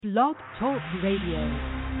Blog Talk Radio.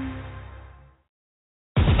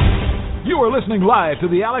 You are listening live to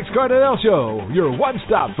the Alex Cardinale Show, your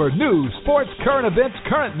one-stop for news, sports, current events,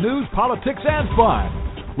 current news, politics, and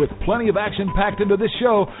fun. With plenty of action packed into this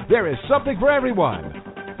show, there is something for everyone.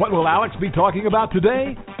 What will Alex be talking about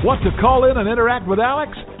today? Want to call in and interact with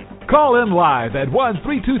Alex? Call in live at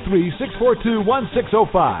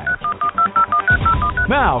 1-323-642-1605.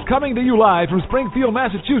 Now, coming to you live from Springfield,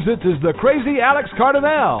 Massachusetts is the crazy Alex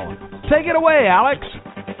Cardinale. Take it away, Alex.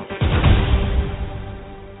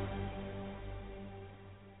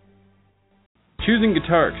 Choosing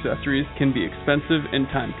guitar accessories can be expensive and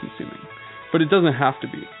time-consuming, but it doesn't have to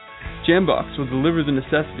be. JamBox will deliver the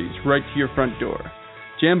necessities right to your front door.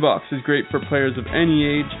 JamBox is great for players of any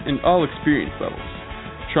age and all experience levels.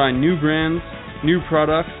 Try new brands, new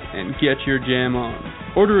products, and get your jam on.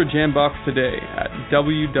 Order a JamBox today at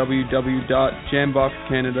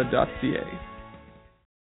www.jamboxcanada.ca.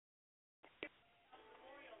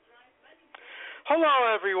 Hello,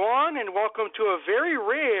 everyone, and welcome to a very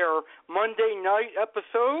rare Monday night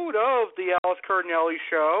episode of the Alex Cardinale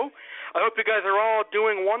Show. I hope you guys are all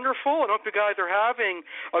doing wonderful, and hope you guys are having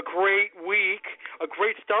a great week, a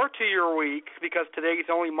great start to your week, because today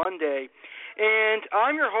is only Monday. And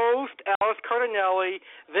I'm your host, Alex Cardinale.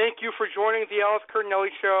 Thank you for joining the Alex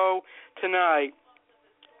Cardinale Show tonight.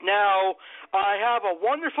 Now, I have a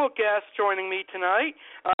wonderful guest joining me tonight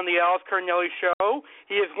on the Alex Cardinale Show.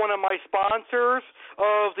 He is one of my sponsors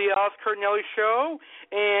of the Alex Cardinale Show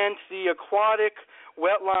and the Aquatic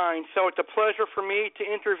Wetline. So it's a pleasure for me to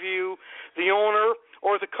interview the owner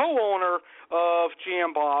or the co-owner of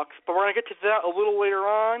JamBox. But we're going to get to that a little later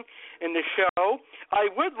on in the show. I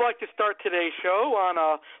would like to start today's show on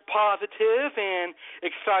a positive and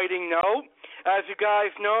exciting note. As you guys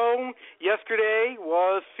know, yesterday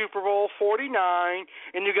was Super Bowl 49,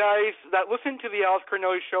 and you guys that listen to the Alex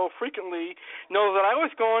Cardinale Show frequently know that I was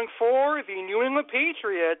going for the New England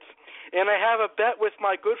Patriots, and I have a bet with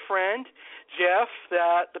my good friend, Jeff,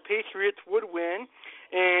 that the Patriots would win.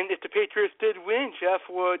 And if the Patriots did win, Jeff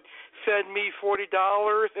would send me $40.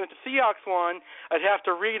 And if the Seahawks won, I'd have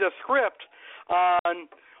to read a script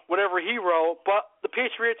on whatever he wrote. But the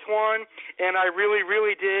Patriots won, and I really,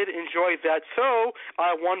 really did enjoy that. So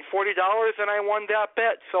I won $40, and I won that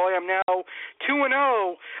bet. So I am now 2-0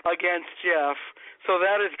 against Jeff. So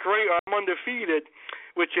that is great. I'm undefeated,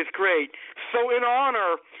 which is great. So in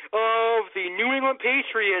honor of the New England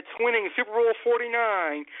Patriots winning Super Bowl 49,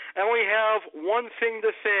 I only have one thing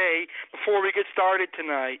to say before we get started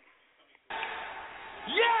tonight.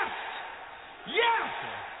 Yes! Yes!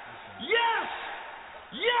 Yes!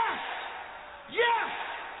 Yes! Yes!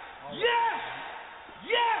 Yes!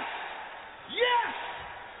 Yes! Yes!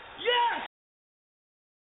 Yes!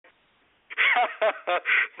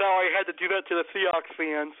 Now I had to do that to the Seahawks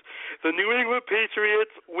fans. The New England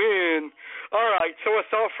Patriots win. All right, so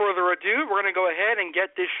without further ado, we're going to go ahead and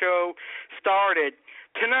get this show started.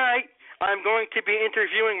 Tonight, I'm going to be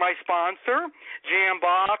interviewing my sponsor,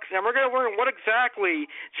 JamBox, and we're going to learn what exactly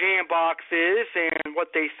JamBox is and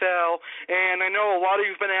what they sell. And I know a lot of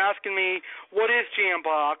you have been asking me, what is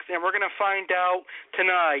JamBox? And we're going to find out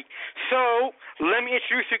tonight. So let me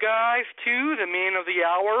introduce you guys to the man of the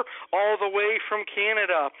hour, all the way from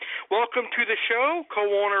Canada. Welcome to the show,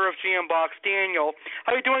 co-owner of JamBox, Daniel.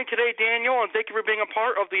 How are you doing today, Daniel? And thank you for being a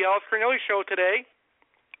part of the Alex Cardinale Show today.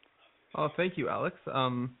 Oh, thank you, Alex.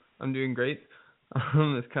 I'm doing great.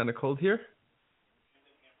 It's kind of cold here.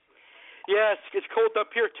 Yes, it's cold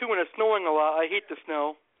up here, too, and it's snowing a lot. I hate the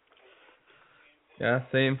snow. Yeah,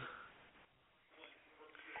 same.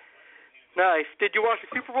 Nice. Did you watch the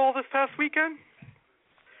Super Bowl this past weekend?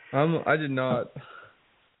 I did not.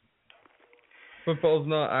 Football's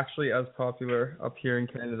not actually as popular up here in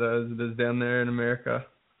Canada as it is down there in America.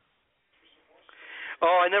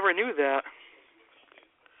 Oh, I never knew that.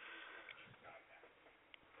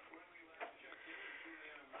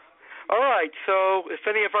 All right, so if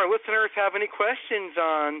any of our listeners have any questions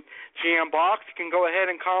on JamBox, you can go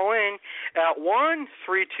ahead and call in at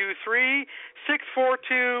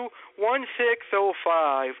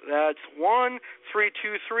 1-323-642-1605. That's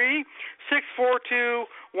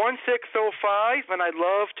 1-323-642-1605, and I'd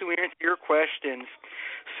love to answer your questions.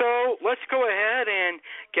 So let's go ahead and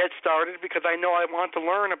get started because I know I want to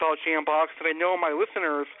learn about JamBox and I know my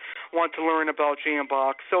listeners want to learn about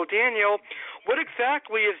JamBox. So, Daniel, what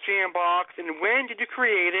exactly is JamBox and when did you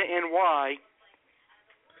create it and why?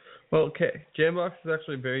 Well, okay. JamBox is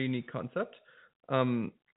actually a very unique concept. The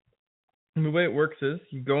way it works is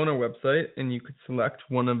you go on our website and you could select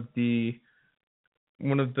one of the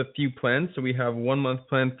few plans. So we have 1 month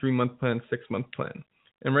plan, 3 month plan, 6 month plan.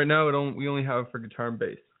 And right now we only have it for guitar and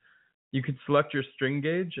bass. you could select your string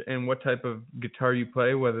gauge and what type of guitar you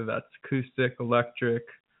play, whether that's acoustic, electric,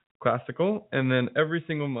 classical, and then every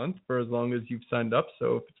single month for as long as you've signed up.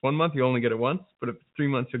 So if it's 1 month, you only get it once, but if it's 3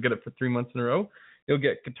 months, you'll get it for 3 months in a row. You'll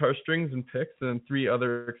get guitar strings and picks and then 3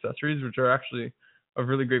 other accessories, which are actually of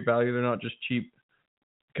really great value. They're not just cheap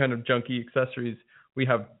kind of junky accessories. We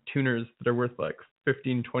have tuners that are worth like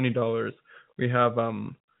 $15, $20. We have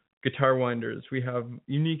guitar winders. We have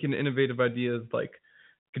unique and innovative ideas like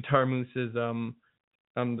guitar mousses,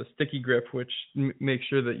 the sticky grip, which makes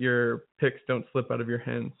sure that your picks don't slip out of your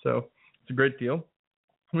hands. So it's a great deal.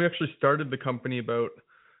 We actually started the company about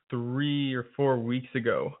 3 or 4 weeks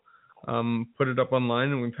ago, put it up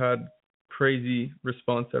online, and we've had crazy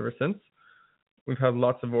response ever since. We've had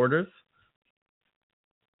lots of orders.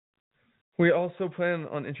 We also plan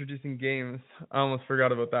on introducing games, I almost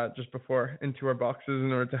forgot about that just before, into our boxes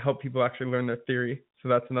in order to help people actually learn their theory. So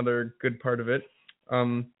that's another good part of it.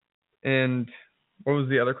 And what was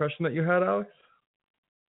the other question that you had, Alex?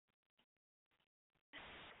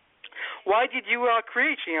 Why did you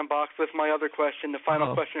create JamBox was my other question, the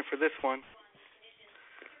final question for this one.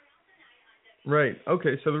 Right.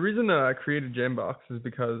 Okay, so the reason that I created JamBox is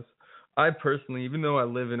because I personally, even though I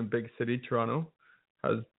live in a big city, Toronto,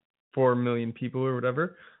 has 4 million people or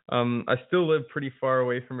whatever, I still live pretty far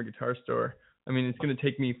away from a guitar store. I mean, it's going to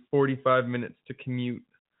take me 45 minutes to commute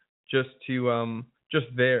just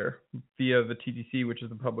there via the TTC, which is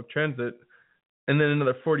the public transit, and then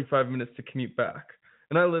another 45 minutes to commute back.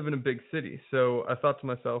 And I live in a big city, so I thought to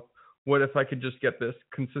myself, what if I could just get this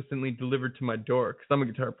consistently delivered to my door? Because I'm a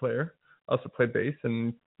guitar player. I also play bass,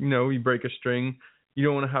 and, you break a string. You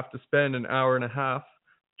don't want to have to spend an hour and a half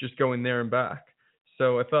just going there and back.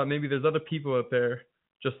 So I thought maybe there's other people out there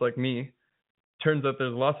just like me. Turns out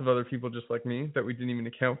there's lots of other people just like me that we didn't even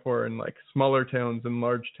account for in like smaller towns and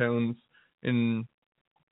large towns in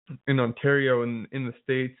Ontario and in the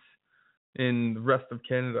States, in the rest of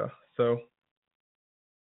Canada. So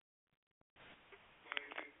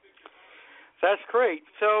that's great.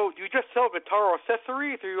 So do you just sell guitar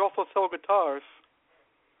accessories, or you also sell guitars?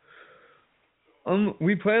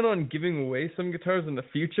 We plan on giving away some guitars in the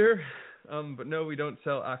future, but no, we don't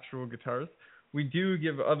sell actual guitars. We do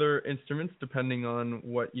give other instruments depending on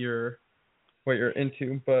what you're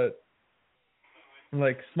into, but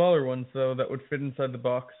like smaller ones though that would fit inside the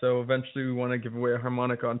box. So eventually we want to give away a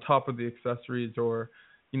harmonica on top of the accessories, or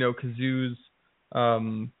kazoos,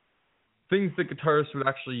 things that guitarists would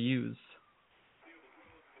actually use.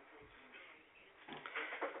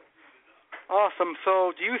 Awesome.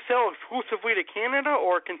 So do you sell exclusively to Canada,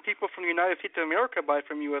 or can people from the United States of America buy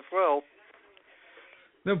from you as well?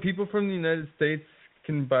 No, people from the United States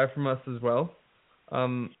can buy from us as well.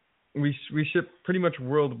 We ship pretty much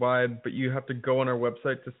worldwide, but you have to go on our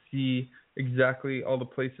website to see exactly all the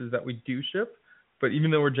places that we do ship. But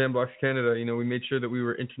even though we're JamBox Canada, we made sure that we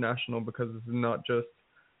were international because this is not just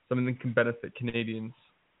something that can benefit Canadians.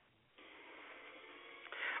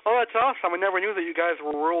 Oh, that's awesome. I never knew that you guys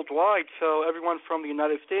were worldwide, so everyone from the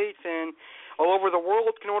United States and all over the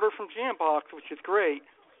world can order from JamBox, which is great.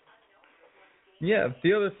 Yeah,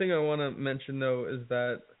 the other thing I want to mention, though, is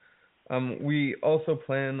that we also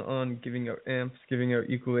plan on giving out amps, giving out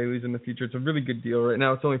ukuleles in the future. It's a really good deal. Right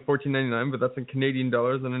now it's only $14.99, but that's in Canadian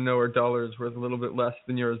dollars, and I know our dollar is worth a little bit less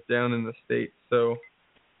than yours down in the States, so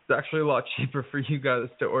it's actually a lot cheaper for you guys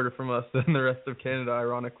to order from us than the rest of Canada,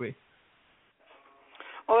 ironically.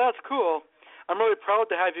 Oh, that's cool. I'm really proud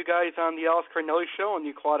to have you guys on the Alex Cardinale Show on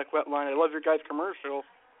the Aquatic Wetline. I love your guys' commercial.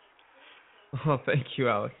 Oh, thank you,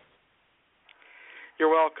 Alex. You're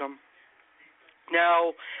welcome.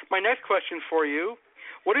 Now, my next question for you,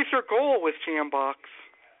 what is your goal with JamBox?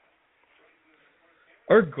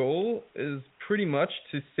 Our goal is pretty much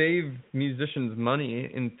to save musicians money,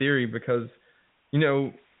 in theory, because,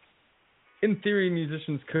 in theory,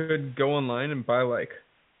 musicians could go online and buy,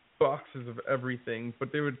 boxes of everything,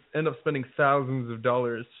 but they would end up spending thousands of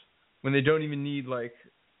dollars when they don't even need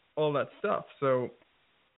all that stuff. So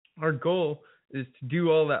our goal is to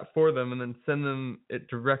do all that for them and then send them it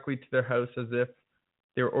directly to their house as if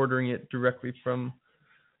they were ordering it directly from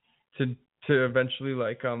to eventually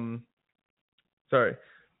our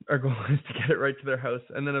goal is to get it right to their house,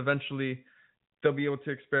 and then eventually they'll be able to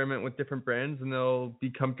experiment with different brands, and they'll be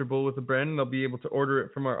comfortable with the brand, and they'll be able to order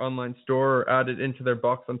it from our online store or add it into their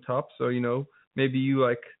box on top. So, maybe you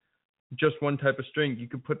like just one type of string. You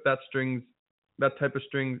could put that type of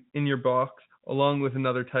string in your box along with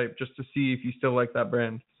another type just to see if you still like that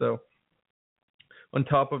brand. So on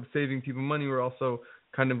top of saving people money, we're also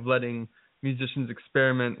kind of letting musicians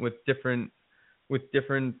experiment with different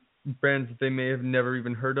brands that they may have never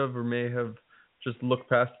even heard of or may have just look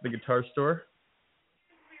past the guitar store.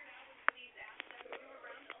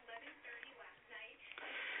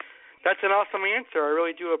 That's an awesome answer. I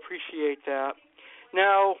really do appreciate that.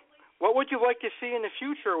 Now, what would you like to see in the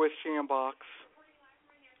future with JamBox?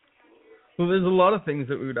 Well, there's a lot of things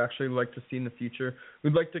that we would actually like to see in the future.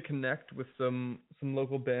 We'd like to connect with some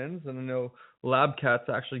local bands, and I know Lab Cats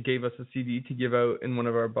actually gave us a CD to give out in one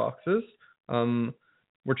of our boxes.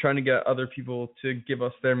 We're trying to get other people to give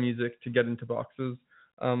us their music to get into boxes.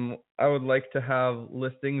 I would like to have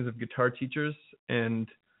listings of guitar teachers and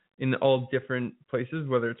in all different places,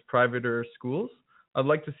 whether it's private or schools. I'd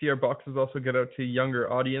like to see our boxes also get out to a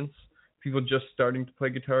younger audience, people just starting to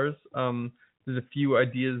play guitars. There's a few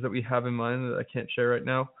ideas that we have in mind that I can't share right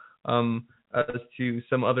now as to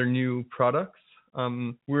some other new products.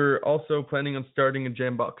 We're also planning on starting a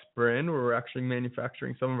JamBox brand where we're actually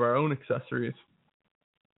manufacturing some of our own accessories.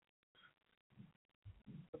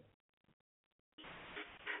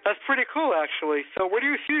 That's pretty cool, actually. So where do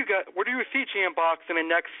you see JamBox in the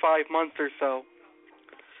next 5 months or so?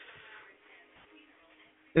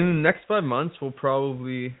 In the next 5 months, we'll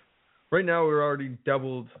probably, right now we're already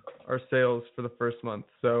doubled our sales for the first month,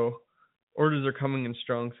 so orders are coming in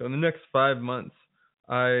strong. So in the next 5 months,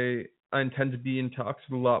 I intend to be in talks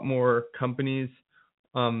with a lot more companies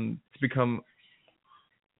to become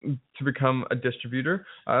a distributor.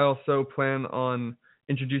 I also plan on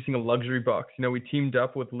introducing a luxury box. You know, we teamed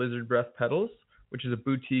up with Lizard Breath Pedals, which is a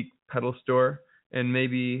boutique pedal store, and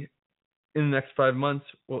maybe in the next 5 months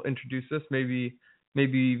we'll introduce this, maybe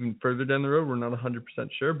even further down the road. We're not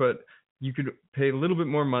 100% sure, but you could pay a little bit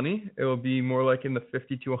more money. It will be more like in the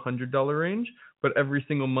 $50 to $100 range, but every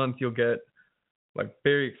single month you'll get like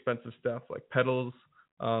very expensive stuff like pedals,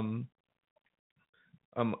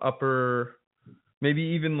 upper, maybe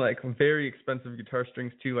even like very expensive guitar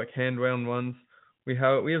strings too, like hand wound ones. We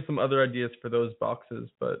have some other ideas for those boxes,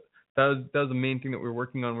 but that was the main thing that we're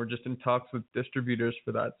working on. We're just in talks with distributors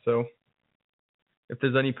for that. So if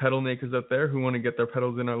there's any pedal makers out there who want to get their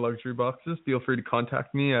pedals in our luxury boxes, feel free to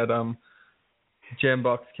contact me at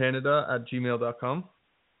jamboxcanada@gmail.com.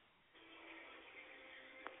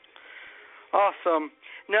 Awesome.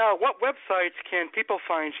 Now, what websites can people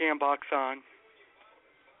find JamBox on?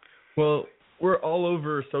 Well, we're all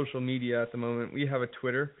over social media at the moment. We have a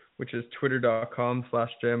Twitter, which is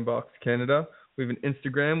twitter.com/JamBoxCanada. We have an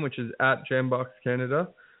Instagram, which is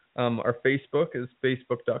 @JamBoxCanada. Our Facebook is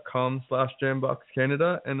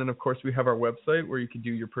facebook.com/JamBoxCanada. And then, of course, we have our website where you can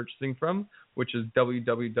do your purchasing from, which is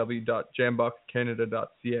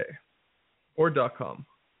www.jamboxcanada.ca or .com,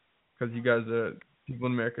 because you guys, people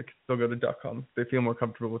in America, can still go to .com if they feel more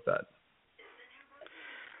comfortable with that.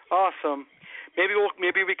 Awesome.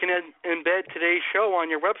 Maybe we can embed today's show on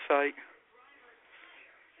your website.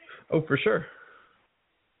 Oh, for sure.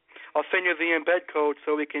 I'll send you the embed code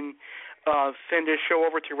so we can send this show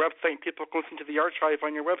over to your website and people can listen to the archive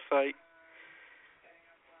on your website.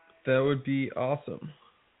 That would be awesome.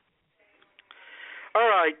 All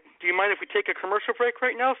right. Do you mind if we take a commercial break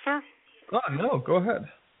right now, sir? Oh, no. Go ahead.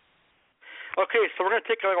 Okay, so we're going to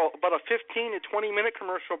take about a 15 to 20-minute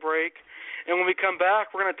commercial break, and when we come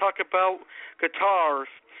back, we're going to talk about guitars.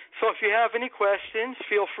 So if you have any questions,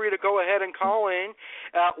 feel free to go ahead and call in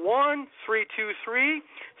at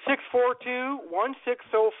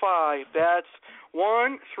 1-323-642-1605. That's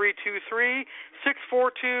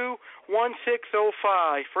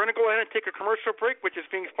 1-323-642-1605. We're going to go ahead and take a commercial break, which is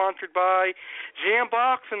being sponsored by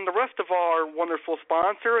JamBox and the rest of our wonderful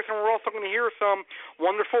sponsors, and we're also going to hear some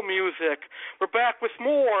wonderful music. We're back with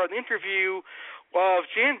more an interview of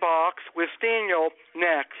JamBox with Daniel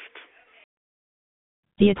next.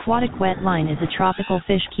 The Aquatic Wet Line is a tropical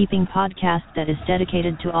fish keeping podcast that is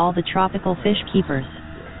dedicated to all the tropical fish keepers.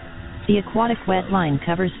 The Aquatic Wet Line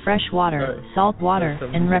covers freshwater, saltwater,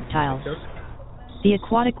 and reptiles. The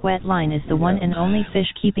Aquatic Wet Line is the one and only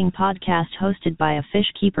fish keeping podcast hosted by a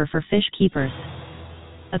fish keeper for fish keepers.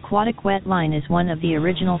 Aquatic Wet Line is one of the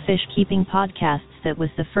original fish keeping podcasts that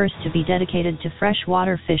was the first to be dedicated to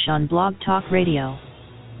freshwater fish on Blog Talk Radio.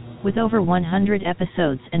 With over 100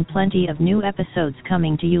 episodes and plenty of new episodes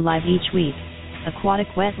coming to you live each week,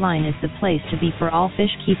 Aquatic Wet Line is the place to be for all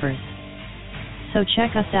fish keepers. So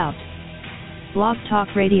check us out.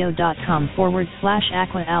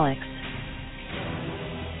 blogtalkradio.com/AquaAlex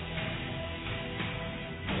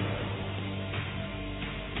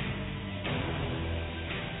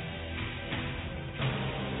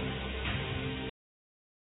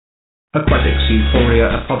Aquatics Euphoria,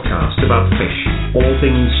 a podcast about fish, all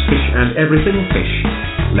things fish and everything fish.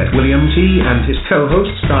 Let William T. and his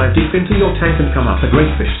co-hosts dive deep into your tank and come up a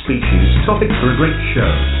great fish species topic for a great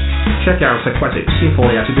show. Check out Aquatics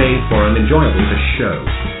Euphoria today for an enjoyable fish show.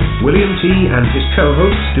 William T. and his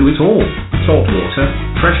co-hosts do it all: saltwater,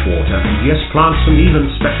 freshwater, and yes, plants, and even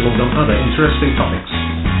specials on other interesting topics.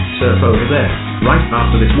 Surf over there, right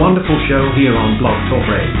after this wonderful show here on Blog Talk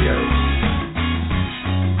Radio.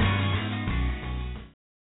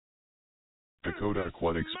 Dakota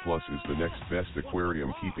Aquatics Plus is the next best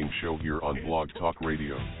aquarium keeping show here on Blog Talk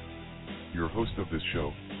Radio. Your host of this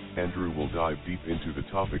show, Andrew, will dive deep into the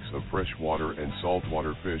topics of freshwater and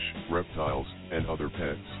saltwater fish, reptiles, and other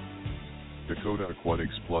pets. Dakota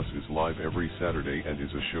Aquatics Plus is live every Saturday and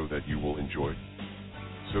is a show that you will enjoy.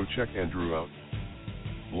 So check Andrew out.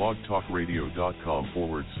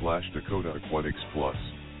 blogtalkradio.com/Dakota Aquatics Plus.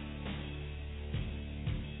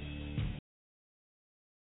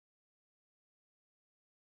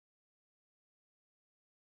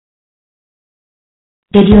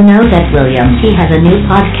 Did you know that William T. has a new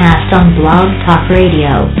podcast on Blog Talk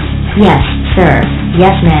Radio? Yes, sir.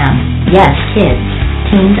 Yes, ma'am. Yes, kids,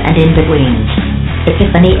 teens, and in-betweens.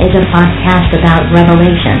 Epiphany is a podcast about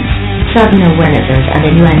revelations, sudden awarenesses,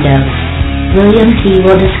 and innuendos. William T.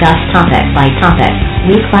 will discuss topic by topic,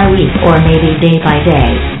 week by week, or maybe day by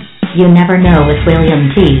day. You never know with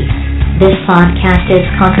William T. This podcast is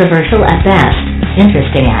controversial at best,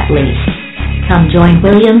 interesting at least. Come join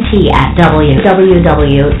William T. at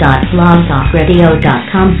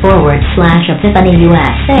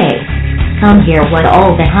www.blogtalkradio.com/EpiphanyUSA. Come hear what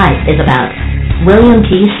all the hype is about. William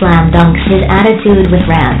T. slam dunks his attitude with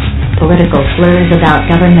rants, political slurs about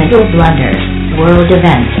governmental blunders, world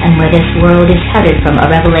events, and where this world is headed from a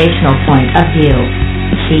revelational point of view.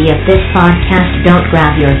 See if this podcast don't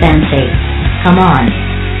grab your fancy. Come on.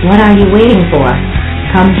 What are you waiting for?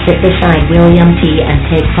 Come sit beside William T. and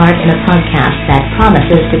take part in a podcast that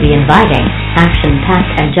promises to be inviting,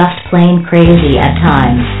 action-packed, and just plain crazy at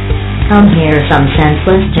times. Come hear some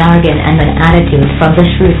senseless jargon and an attitude from the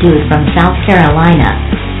shrewd dude from South Carolina,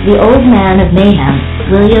 the old man of mayhem,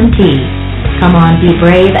 William T. Come on, be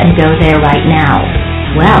brave and go there right now.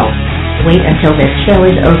 Well, wait until this show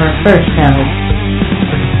is over first, though.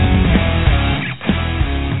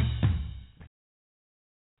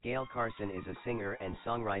 Gail Carson is a singer and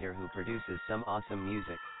songwriter who produces some awesome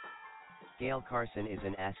music. Gail Carson is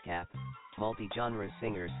an ASCAP, multi-genre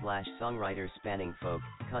singer/songwriter spanning folk,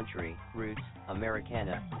 country, roots,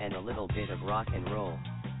 Americana, and a little bit of rock and roll.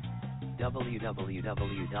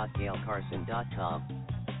 www.gailcarson.com.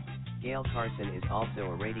 Gail Carson is also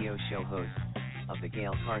a radio show host of The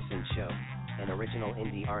Gail Carson Show, an original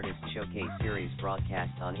indie artist showcase series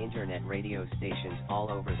broadcast on internet radio stations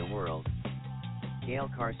all over the world. Gail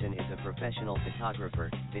Carson is a professional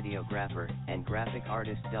photographer, videographer, and graphic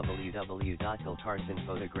artist.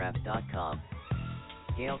 www.gailcarsonphotograph.com.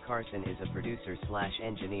 Gail Carson is a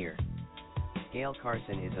producer/engineer. Gail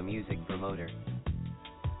Carson is a music promoter.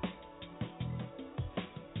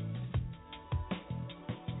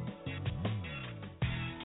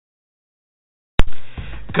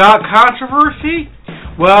 Got controversy?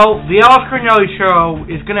 Well, the Alex Cardinale Show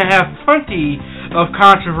is going to have plenty of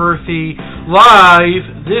controversy live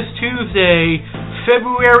this Tuesday,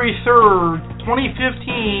 February 3rd,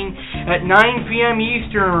 2015 at 9 p.m.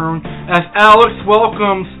 Eastern as Alex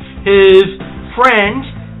welcomes his friend,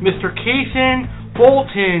 Mr. Kaysen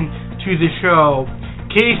Bolton, to the show.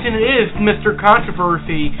 Kaysen is Mr.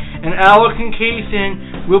 Controversy, and Alex and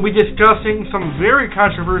Kaysen will be discussing some very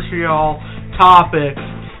controversial topics.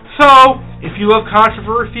 So, if you love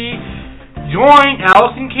controversy, join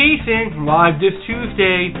Alex and Kaysen live this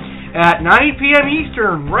Tuesday at 9 p.m.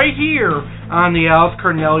 Eastern, right here on the Alex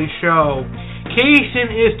Cardinale Show.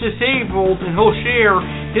 Kaysen is disabled, and he'll share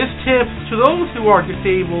his tips to those who are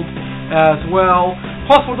disabled as well.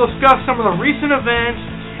 Plus, we'll discuss some of the recent events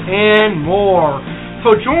and more.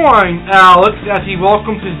 So join Alex as he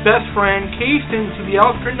welcomes his best friend, Kaysen, to the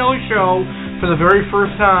Alex Cardinale Show for the very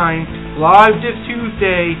first time, live this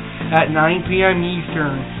Tuesday at 9 p.m.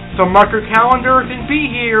 Eastern. So mark your calendars and be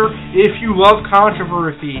here if you love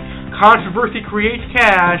controversy. Controversy creates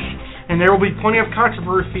cash, and there will be plenty of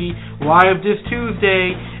controversy live this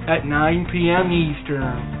Tuesday at 9 p.m.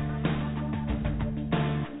 Eastern.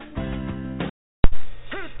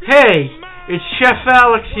 Hey, it's Chef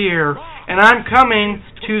Alex here, and I'm coming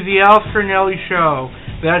to the Alex Cardinale Show.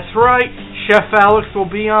 That's right, Chef Alex will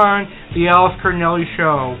be on the Alex Cardinale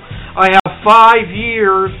Show. I have 5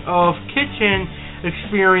 years of kitchen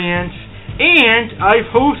experience, and I've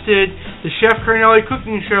hosted the Chef Cardinale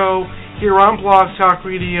Cooking Show here on Blog Talk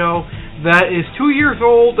Radio that is 2 years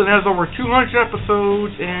old and has over 200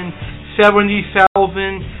 episodes and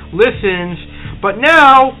 70,000 listens. But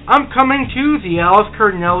now I'm coming to the Alex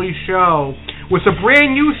Cardinale Show with a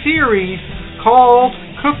brand new series called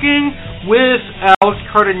Cooking with Alex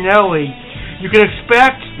Cardinale. You can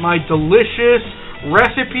expect my delicious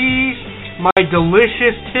recipes, my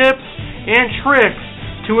delicious tips and tricks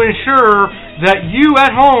to ensure that you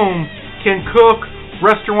at home can cook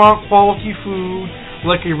restaurant quality food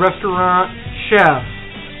like a restaurant chef.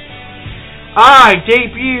 I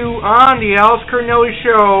debut on the Alex Cardinale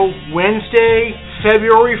Show Wednesday,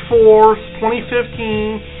 February 4th,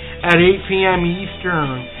 2015 at 8 p.m.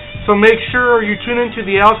 Eastern. So make sure you tune into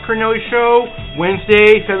the Alex Cardinale Show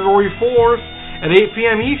Wednesday, February 4th at 8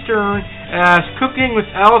 p.m. Eastern as Cooking with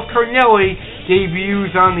Alex Cardinale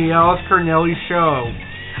debuts on the Alex Cardinale Show.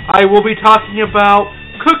 I will be talking about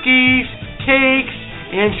cookies, cakes,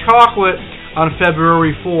 and chocolate on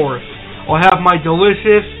February 4th. I'll have my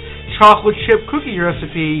delicious chocolate chip cookie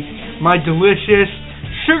recipe, my delicious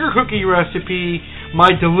sugar cookie recipe, my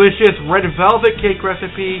delicious red velvet cake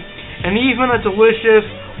recipe, and even a delicious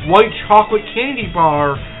white chocolate candy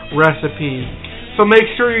bar recipe. So make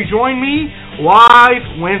sure you join me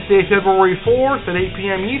live Wednesday, February 4th at 8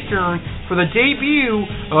 p.m. Eastern for the debut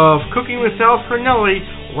of Cooking with Alex Cardinale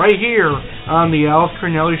right here on the Alex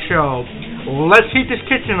Cardinale Show. Let's heat this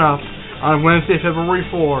kitchen up on Wednesday, February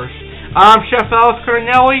 4th. I'm Chef Alex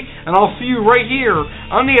Cardinale, and I'll see you right here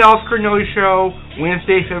on the Alex Cardinale Show,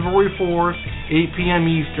 Wednesday, February 4th, 8 p.m.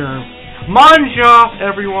 Eastern. Manja,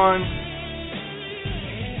 everyone!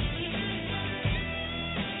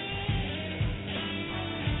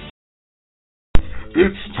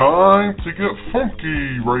 It's time to get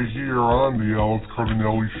funky right here on the Alex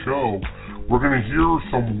Cardinale Show. We're going to hear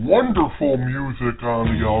some wonderful music on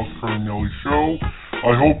the Alex Cardinale Show.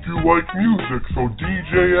 I hope you like music, so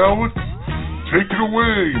DJ Alex, take it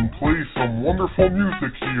away and play some wonderful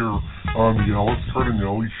music here on the Alex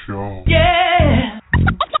Cardinale Show. Yeah!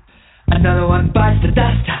 Another one bites the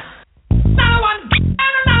dust. Another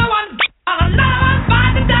one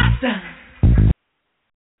bites the dust.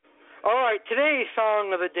 Alright, today's song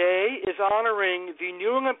of the day is honoring the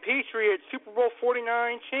New England Patriots Super Bowl 49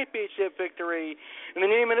 championship victory. And the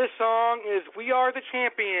name of this song is We Are the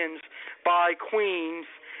Champions by Queens.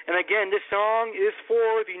 And again, this song is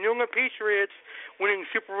for the New England Patriots winning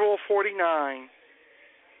Super Bowl 49.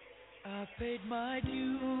 I've paid my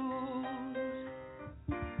dues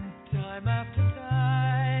time after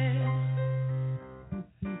time.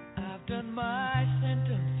 I've done my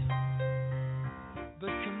sentence, but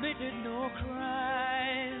committed no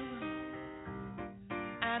crime.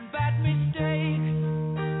 And bad mistakes,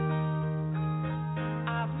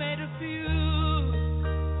 I've made a few.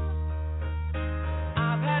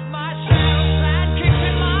 I've had my share of bad kicks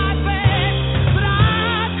in my bed, but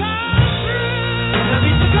I've come through. And I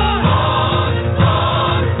need to go on.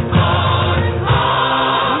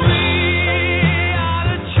 We are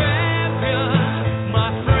the champions, my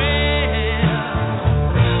friend.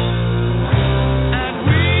 And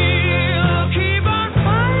we'll keep on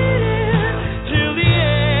fighting till the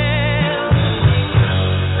end.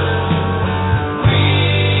 We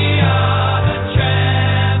are the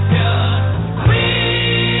champions. We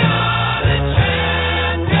are the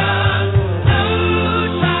champions. No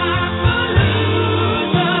time for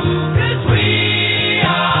losers, 'cause we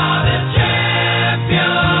are the champions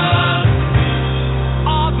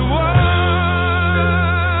of the world.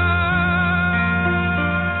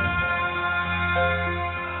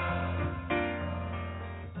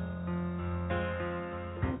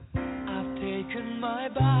 I've taken my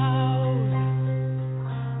bows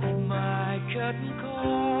and my curtain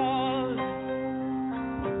calls.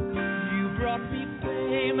 You brought me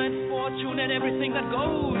fame and fortune and everything that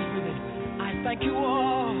goes with it. I thank you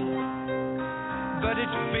all, but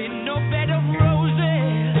it's been no bed of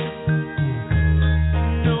roses,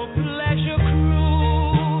 no pleasure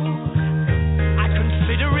cruise. I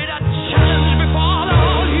consider it a challenge before the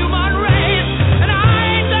whole human race, and I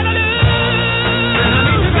ain't gonna lose. And I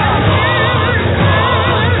need to go.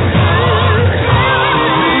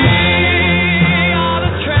 We are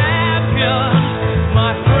the champions,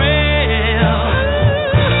 my friend.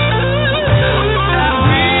 And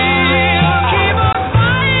we'll keep on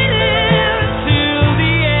fighting till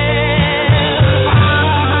the end.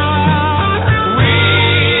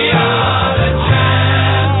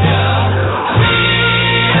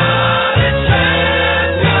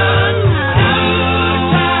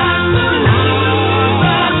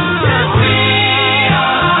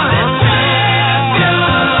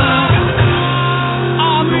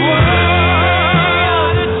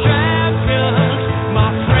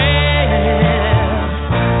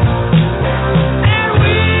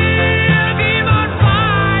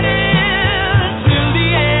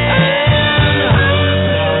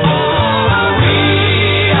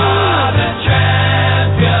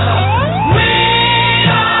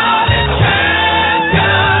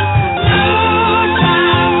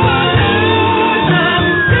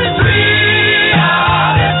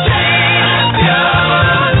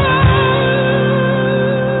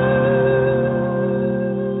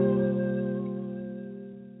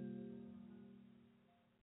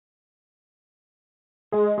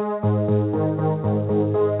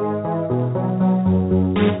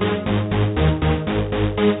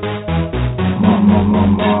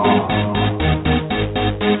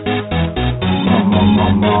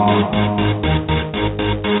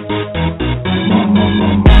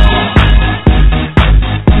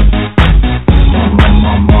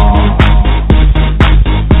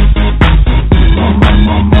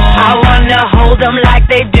 Hold them like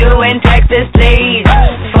they do in Texas, please.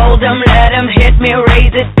 Fold them, let them hit me,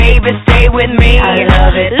 raise it, baby, stay with me. I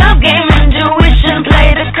love it. Love game, intuition,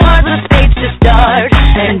 play the cards of spades to start.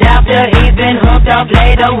 And after he's been hooked, I'll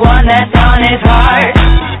play the one that's on his heart.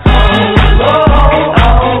 Oh, oh,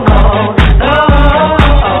 oh, oh, oh,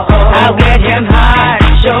 oh. I'll get him high,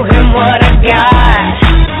 show him what I got.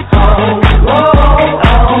 Oh, oh,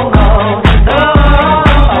 oh, oh, oh.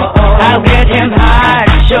 I'll get him high,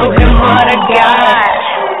 show him what I got.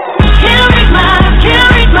 Can't read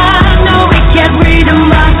mine, no, we can't read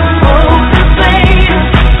my poker face.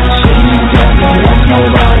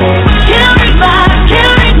 Can't read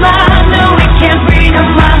mine, no, we can't read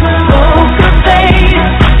my poker face.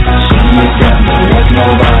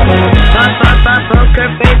 Poker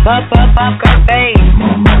face, poker face.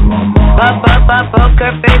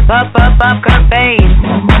 Poker face, poker face.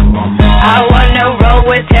 I wanna roll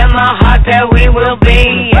with him, a hot pair we will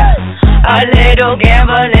be. A little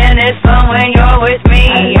gambling is fun when you're with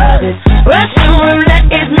me. Russian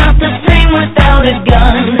roulette is not the same without a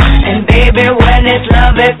gun. And baby, when it's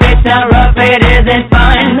love, if it's not rough, it isn't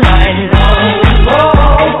fun. Oh,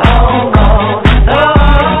 oh, oh, oh, oh.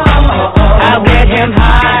 I'll get him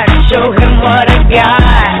high, show him what I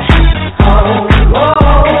got. Oh, oh,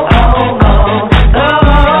 oh, oh, oh.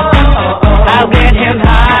 I'll get him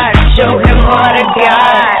high, show him what I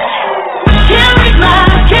got. Can't read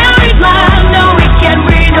mine, no, we can't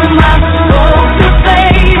read my poker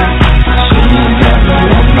face.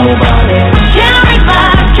 Can't read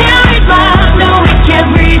mine, no, we can't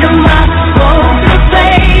read my poker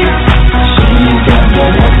face.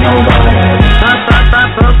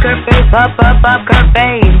 Poker face, poker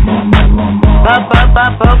face.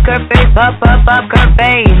 Poker face, poker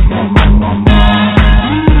face.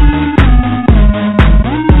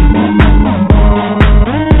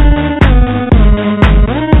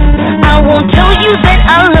 I won't tell you that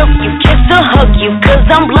I love you, kiss or hug you, cause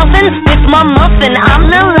I'm bluffing with my muffin. I'm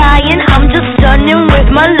not lying, I'm just stunning with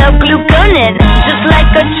my love glue gunning. Just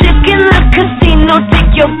like a chick in the casino,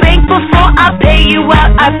 take your bank before I pay you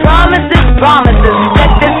out. I promise this, promises.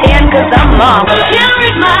 Check this hand cause I'm marvelous. Can't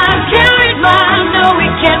read mine, no, we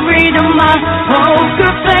can't read my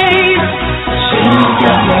poker face.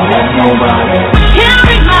 Can't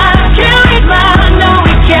read mine, no,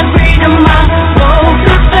 we can't read my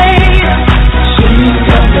poker face.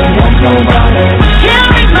 Can't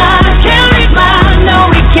read mine, no,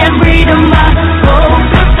 we can't read my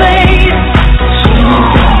poker face.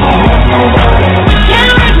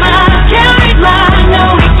 Can't read mine,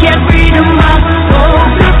 no, we can't read my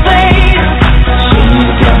poker face.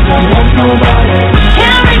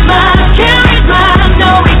 Can't read mine,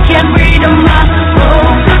 no, we can't read my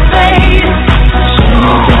poker face.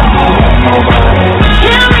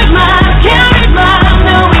 Can't read mine,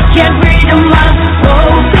 no, we can't read my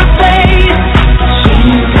poker face.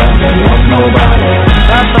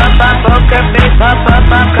 Poker face, poker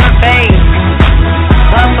face.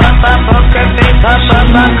 Poker face, poker face.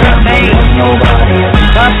 Poker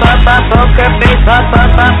face, poker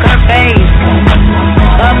face.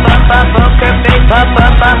 Poker face,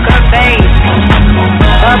 poker face.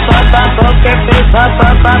 Poker face, poker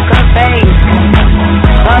face.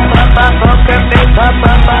 Poker face,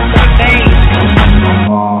 poker face.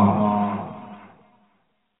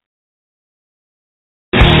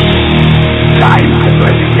 Time to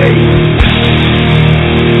play the game.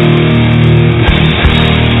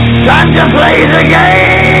 Time to play the game.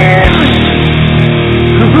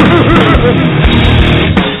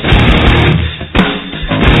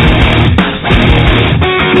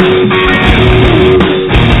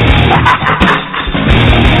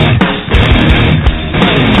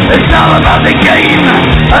 It's all about the game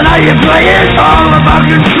and how you play it. All about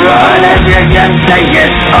control, and if you can take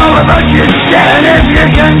it, all about your step. And if you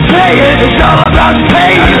can play it, it's all about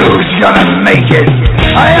pain. And who's gonna make it?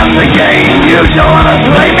 I am the game, you don't wanna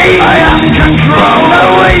play me. I am control,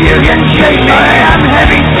 no way you can shake me. I am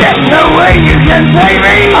heavy debt, no way you can pay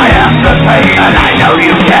me. I am the pain, and I know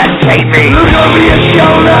you can't take me. Look over your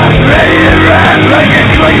shoulder, ready to run like a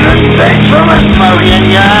Cleveland bitch from a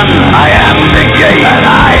smoking gun. I am the game, and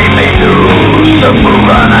I may lose. So move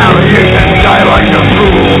on out here and die like a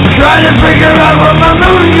fool. Trying to figure out what my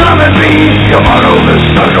mood's gonna be. Come on over,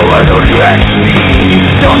 snuggle, why don't you ask me?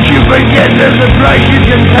 Don't you forget there's a price you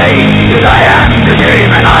can pay. Cause I am the game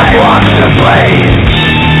and I want to play.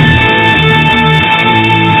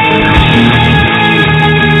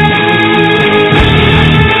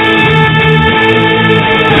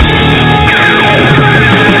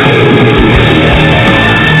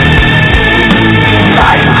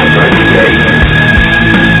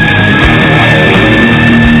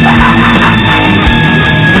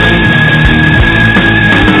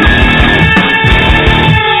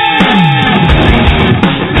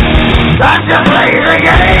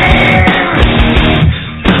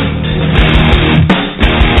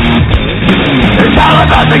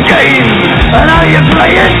 game, and how you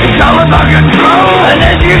play it, it's all about control. And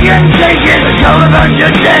if you can take it, it's all about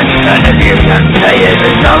your death. And if you can pay it,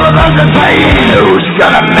 it's all about the pain. Who's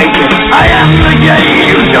gonna make it? I am the game.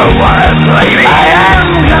 You don't wanna play me. I am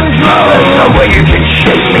control. There's no way you can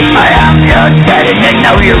shake me. I am your debt, and you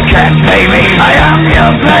know you can't pay me. I am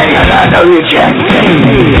your pain, and I know you can't pay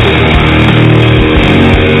me.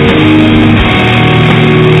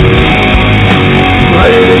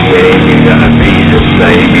 Play the game, you're gonna be the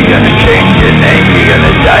same. You're gonna change your name. You're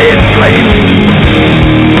gonna die in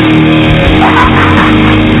flames.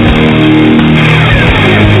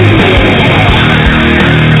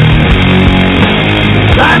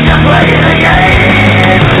 Time to play the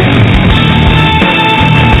game.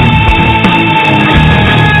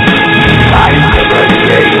 Time to play the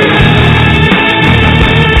game.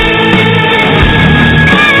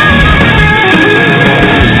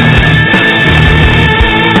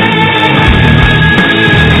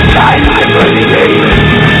 Time to play the game.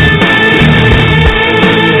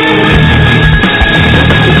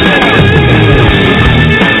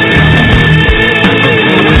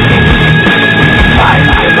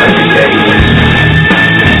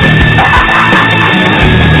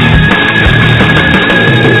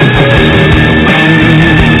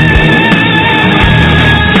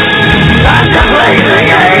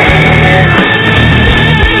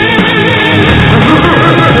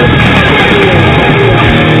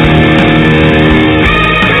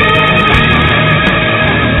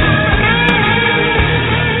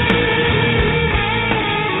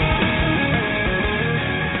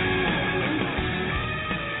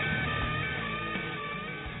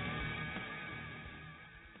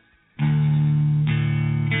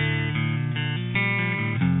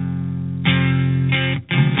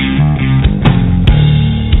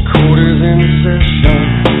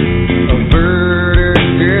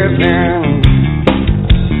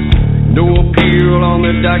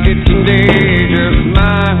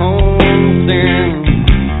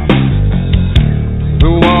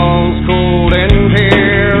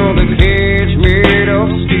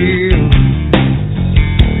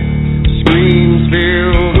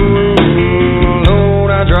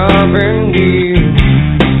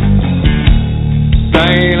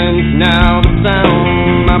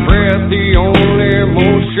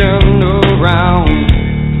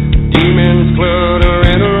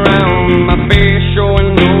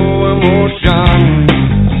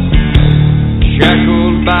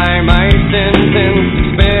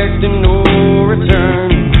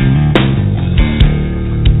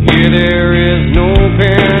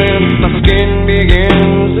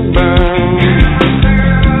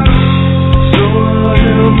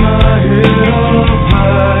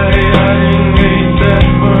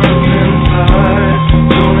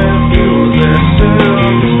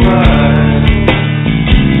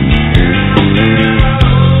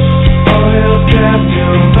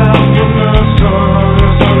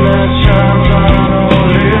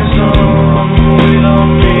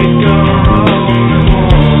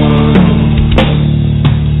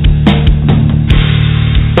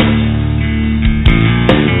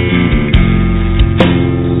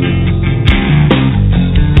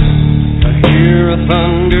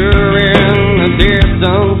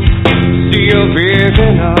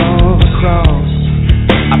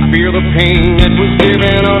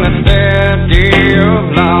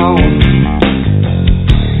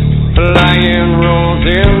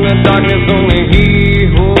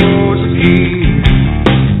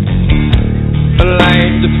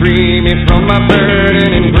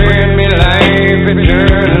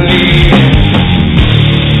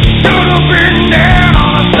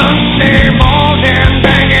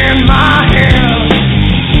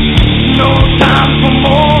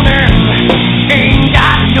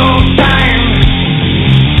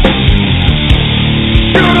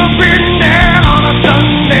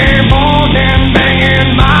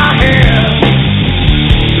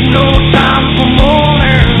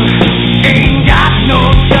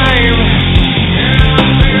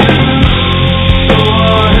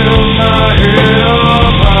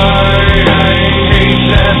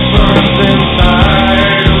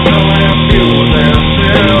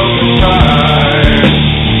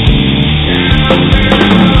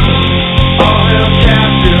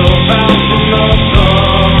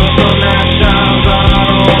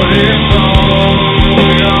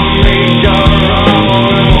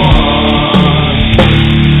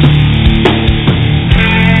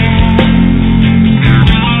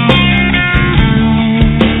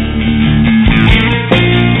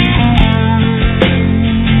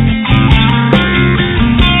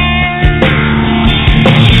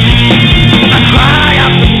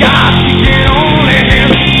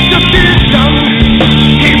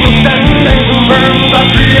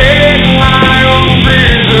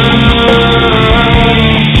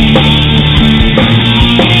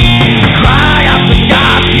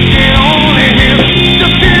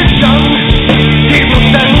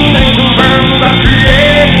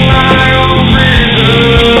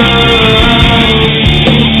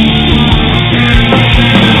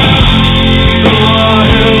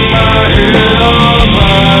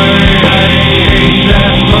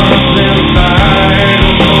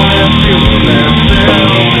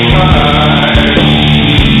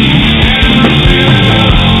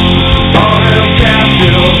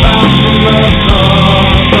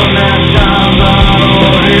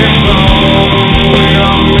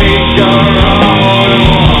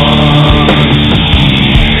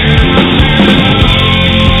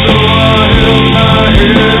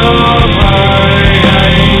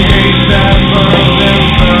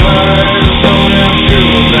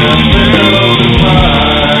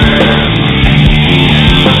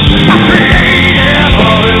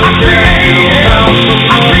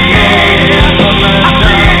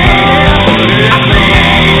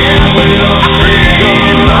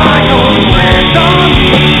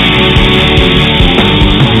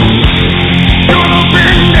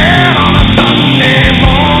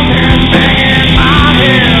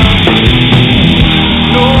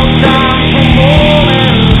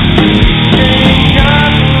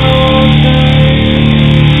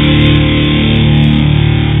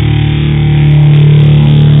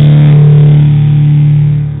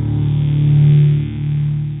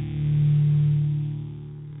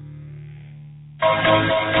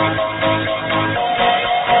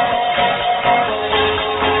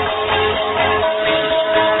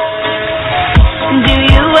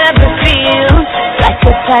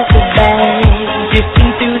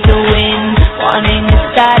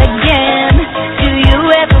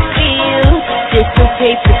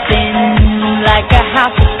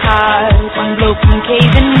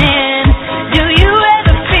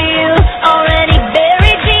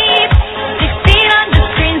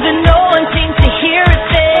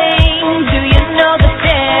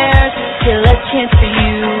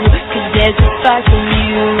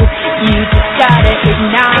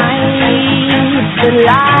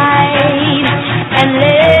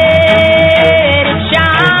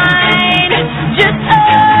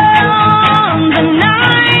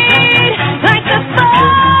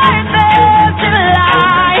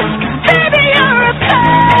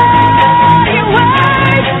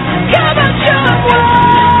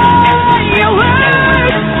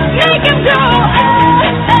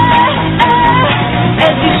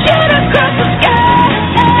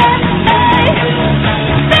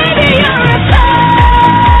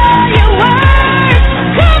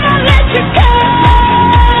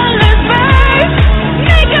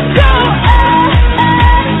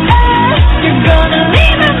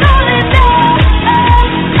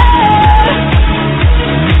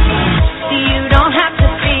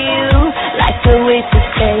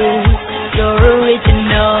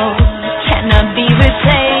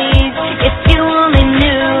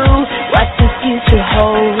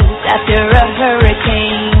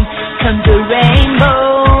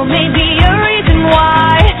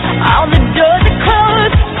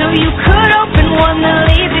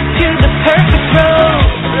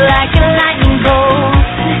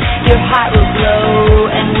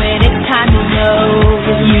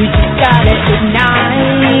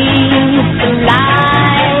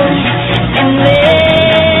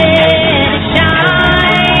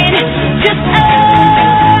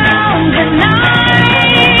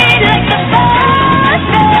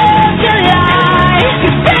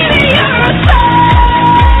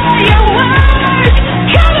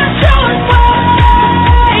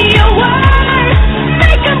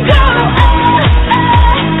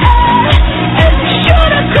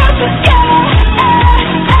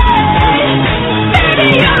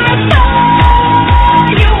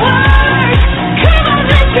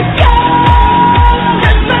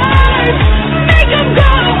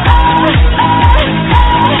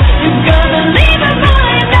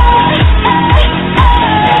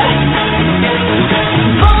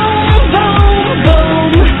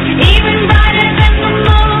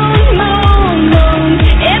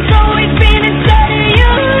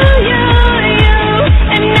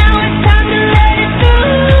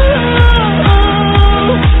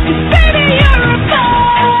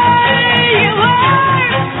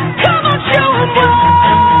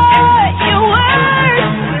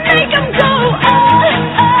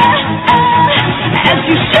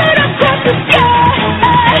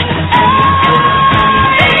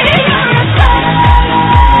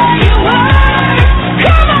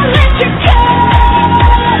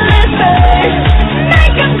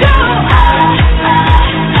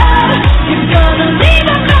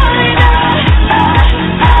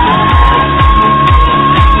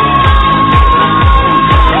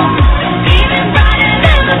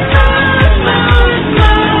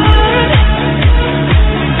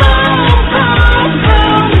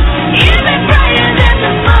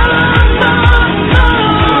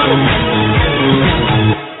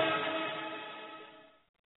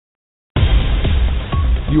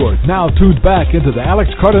 Now tuned back into the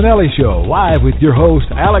Alex Cardinale Show, live with your host,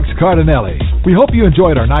 Alex Cardinale. We hope you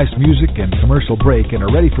enjoyed our nice music and commercial break and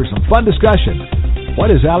are ready for some fun discussion.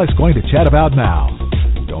 What is Alex going to chat about now?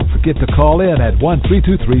 Don't forget forget to call in at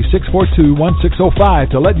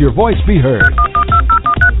 1-323-642-1605 to let your voice be heard.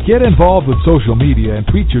 Get involved with social media and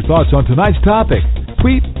tweet your thoughts on tonight's topic.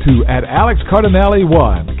 Tweet to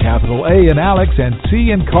 @AlexCardinale1, capital A in Alex and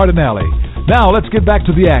C in Cardinale. Now let's get back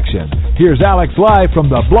to the action. Here's Alex live from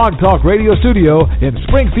the Blog Talk Radio studio in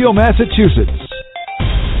Springfield, Massachusetts.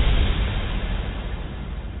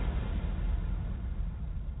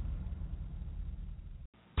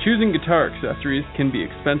 Choosing guitar accessories can be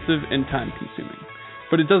expensive and time-consuming,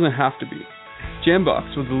 but it doesn't have to be.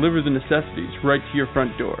 JamBox will deliver the necessities right to your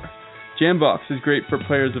front door. JamBox is great for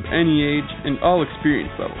players of any age and all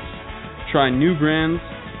experience levels. Try new brands,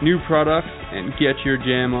 new products, and get your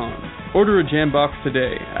jam on. Order a JamBox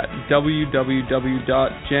today at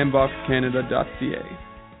www.jamboxcanada.ca.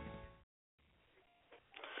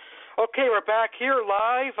 Okay, we're back here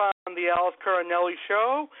live on the Alex Cardinale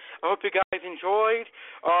Show. I hope you guys enjoyed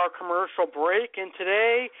our commercial break. And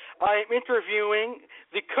today I am interviewing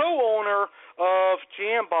the co-owner of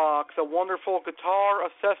JamBox, a wonderful guitar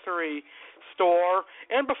accessory store.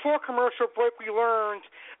 And before commercial break, we learned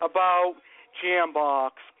about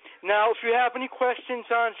JamBox. Now, if you have any questions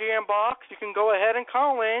on JamBox, you can go ahead and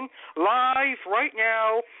call in live right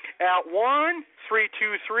now at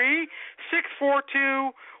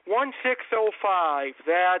 1-323-642-1605.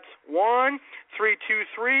 That's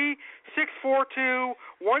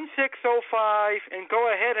 1-323-642-1605, and go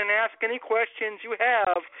ahead and ask any questions you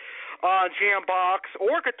have on JamBox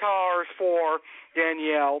or guitars for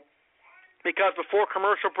Danielle. Because before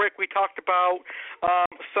commercial break, we talked about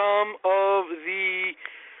some of the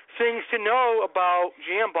things to know about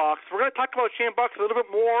JamBox. We're going to talk about JamBox a little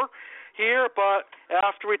bit more here, but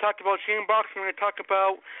after we talk about JamBox, we're going to talk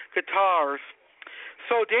about guitars.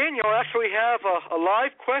 So Daniel, I actually have a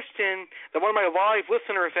live question that one of my live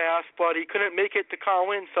listeners asked, but he couldn't make it to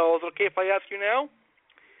call in, so is it okay if I ask you now?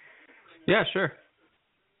 Yeah, sure.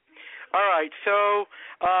 All right, so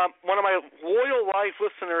one of my loyal live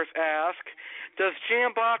listeners asked, does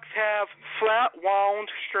JamBox have flat wound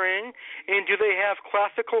string, and do they have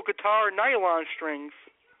classical guitar nylon strings?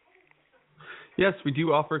 Yes, we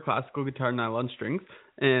do offer classical guitar nylon strings,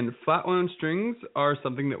 and flat wound strings are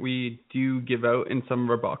something that we do give out in some of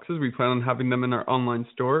our boxes. We plan on having them in our online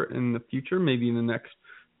store in the future, maybe in the next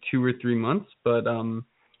 2 or 3 months, but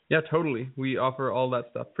yeah, totally. We offer all that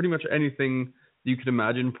stuff. Pretty much anything you could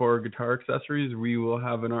imagine for guitar accessories, we will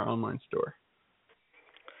have in our online store.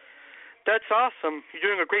 That's awesome. You're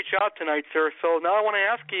doing a great job tonight, sir. So now I want to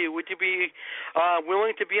ask you, would you be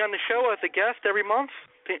willing to be on the show as a guest every month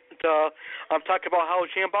to talk about how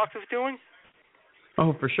JamBox is doing?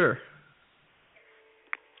 Oh, for sure.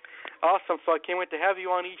 Awesome. So I can't wait to have you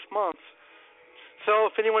on each month. So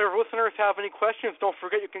if anyone of our listeners have any questions, don't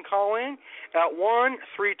forget you can call in at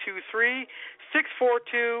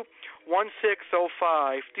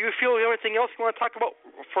 1-323-642-1605. Do you feel you have anything else you want to talk about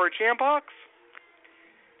for JamBox?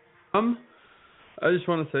 I just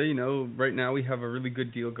want to say, right now we have a really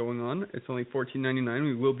good deal going on. It's only $14.99.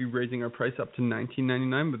 We will be raising our price up to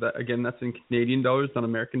 $19.99, but that's in Canadian dollars, not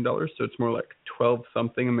American dollars, so it's more like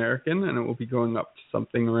 12-something American, and it will be going up to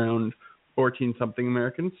something around 14-something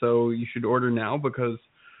American. So you should order now, because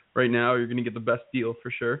right now you're going to get the best deal for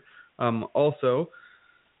sure. Also,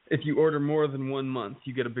 if you order more than 1 month,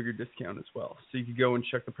 you get a bigger discount as well. So you could go and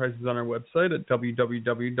check the prices on our website at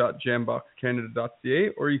www.jamboxcanada.ca,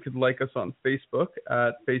 or you could like us on Facebook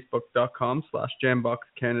at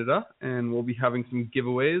facebook.com/jamboxcanada, and we'll be having some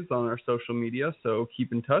giveaways on our social media, so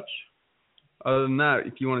keep in touch. Other than that,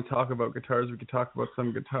 if you want to talk about guitars, we could talk about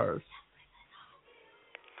some guitars.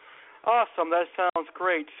 Awesome. That sounds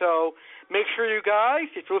great. So make sure you guys,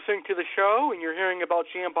 if you're listening to the show and you're hearing about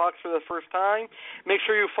JamBox for the first time, make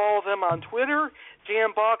sure you follow them on Twitter,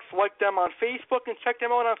 JamBox, like them on Facebook, and check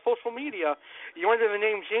them out on social media. You're under the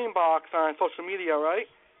name JamBox on social media, right?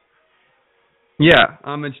 Yeah,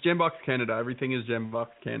 it's JamBox Canada. Everything is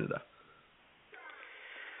JamBox Canada.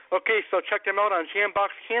 Okay, so check them out on JamBox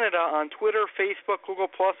Canada on Twitter, Facebook, Google+,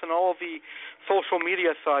 and all of the social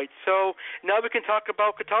media sites. So now we can talk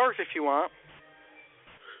about guitars if you want.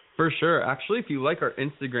 For sure. Actually, if you like our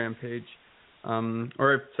Instagram page,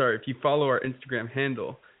 if you follow our Instagram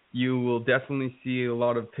handle, you will definitely see a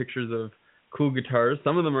lot of pictures of cool guitars.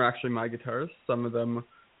 Some of them are actually my guitars. Some of them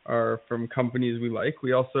are from companies we like.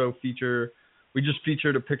 We also just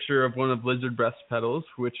featured a picture of one of Lizard Breath's pedals,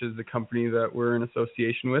 which is the company that we're in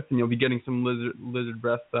association with, and you'll be getting some Lizard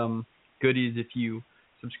Breath goodies if you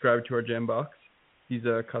subscribe to our JamBox. He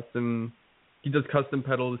does custom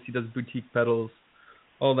pedals, he does boutique pedals,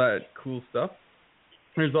 all that cool stuff.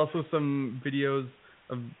 There's also some videos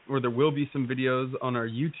there will be some videos on our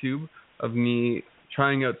YouTube of me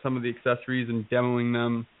trying out some of the accessories and demoing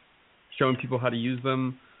them, showing people how to use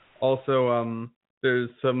them. Also, there's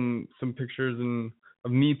some pictures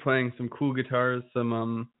of me playing some cool guitars,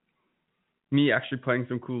 me actually playing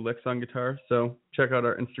some cool licks on guitar. So check out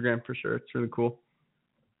our Instagram for sure. It's really cool.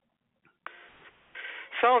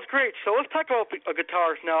 Sounds great. So let's talk about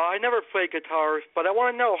guitars now. I never played guitars, but I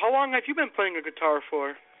want to know, how long have you been playing a guitar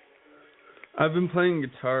for? I've been playing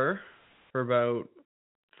guitar for about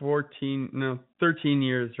 13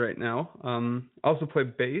 years right now. I also play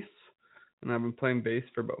bass, and I've been playing bass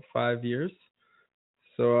for about 5 years.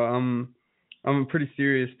 So I'm a pretty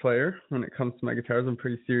serious player when it comes to my guitars. I'm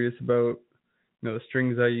pretty serious about the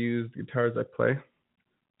strings I use, the guitars I play.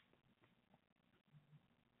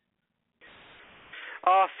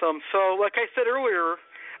 Awesome. So like I said earlier,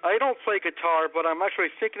 I don't play guitar, but I'm actually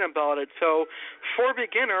thinking about it. So for a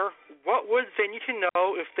beginner, what would they need to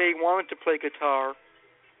know if they wanted to play guitar?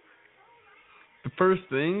 The first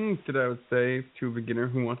thing that I would say to a beginner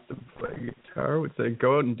who wants to play guitar would say,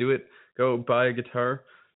 go out and do it. Go buy a guitar.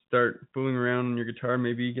 Start fooling around on your guitar.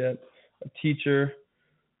 Maybe you get a teacher.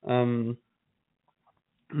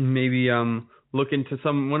 Maybe look into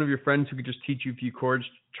one of your friends who could just teach you a few chords.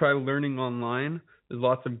 Try learning online. There's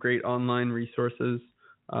lots of great online resources.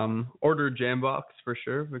 Order a JamBox for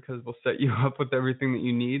sure, because we'll set you up with everything that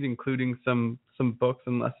you need, including some books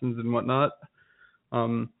and lessons and whatnot.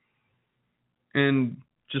 And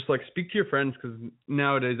just speak to your friends, because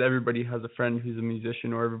nowadays everybody has a friend who's a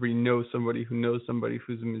musician, or everybody knows somebody who knows somebody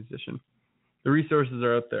who's a musician. The resources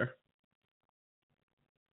are out there.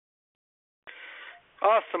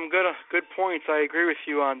 Awesome. Good points. I agree with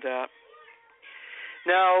you on that.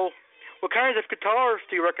 Now, what kinds of guitars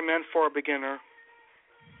do you recommend for a beginner?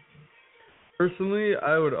 Personally,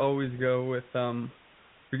 I would always go with, if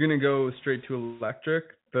you're going to go straight to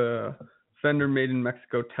electric, the Fender Made in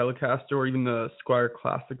Mexico Telecaster, or even the Squier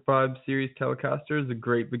Classic Vibe Series Telecaster is a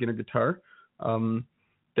great beginner guitar. Those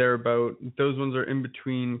ones are in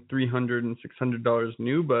between $300 and $600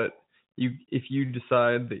 new, but if you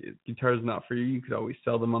decide the guitar is not for you, you could always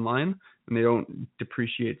sell them online, and they don't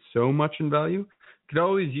depreciate so much in value. You could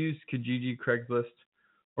always use Kijiji, Craigslist,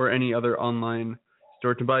 or any other online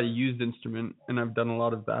store to buy a used instrument, and I've done a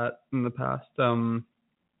lot of that in the past.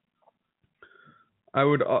 I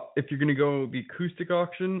would, if you're going to go the acoustic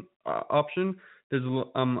option, there's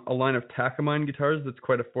a line of Takamine guitars that's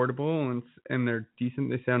quite affordable, and they're decent.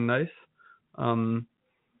 They sound nice.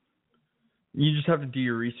 You just have to do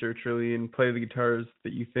your research, really, and play the guitars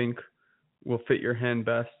that you think will fit your hand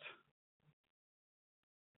best.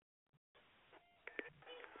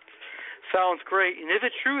 Sounds great. And is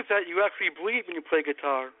it true that you actually bleed when you play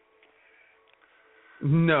guitar?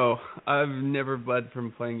 No, I've never bled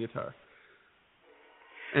from playing guitar.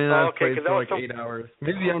 And I've played for 8 hours.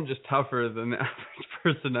 Maybe I'm just tougher than the average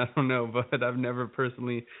person, I don't know, but I've never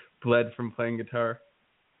personally bled from playing guitar.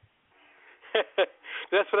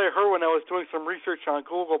 That's what I heard when I was doing some research on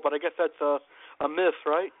Google, but I guess that's a myth,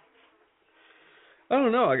 right? I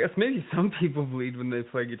don't know. I guess maybe some people bleed when they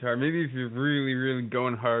play guitar. Maybe if you're really, really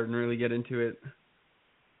going hard and really get into it.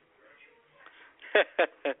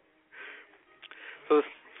 So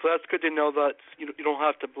that's good to know that you don't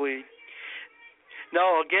have to bleed.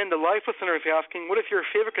 Now, again, the live listener is asking, what is your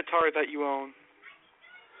favorite guitar that you own?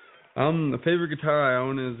 The favorite guitar I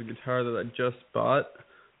own is a guitar that I just bought.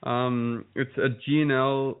 It's a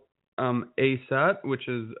G&L ASAT, which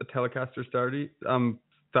is a Telecaster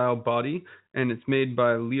style body, and it's made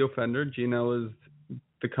by Leo Fender. G&L is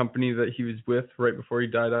the company that he was with right before he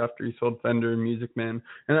died, after he sold Fender and Music Man,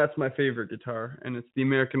 and that's my favorite guitar, and it's the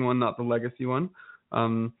American one, not the Legacy one.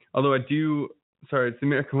 It's the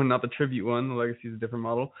American one, not the Tribute one. The Legacy is a different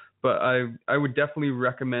model, but I would definitely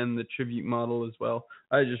recommend the Tribute model as well.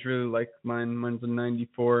 I just really like mine. Mine's a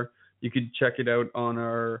 94. You could check it out on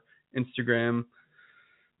our Instagram.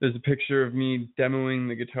 There's a picture of me demoing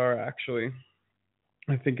the guitar, actually.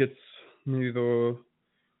 I think it's maybe the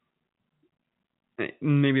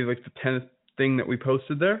 10th thing that we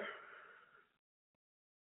posted there.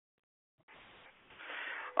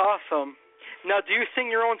 Awesome. Now, do you sing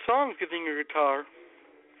your own songs using your guitar?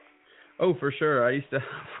 Oh, for sure. I used to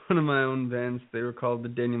have one of my own bands. They were called the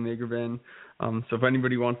Daniel Mager Band. So if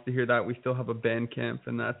anybody wants to hear that, we still have a band camp,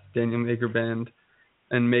 and that's Daniel Mager Band.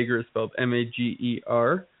 And Mager is spelled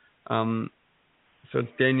Mager. So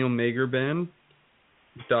it's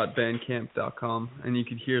danielmagerband.bandcamp.com, and you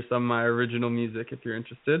could hear some of my original music if you're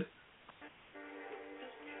interested.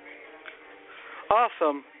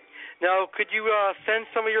 Awesome. Now, could you send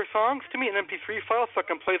some of your songs to me in MP3 file so I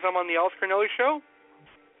can play them on the Alex Cardinale Show?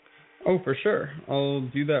 Oh, for sure. I'll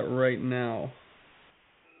do that right now.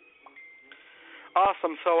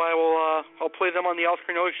 Awesome. So I'll play them on the Alex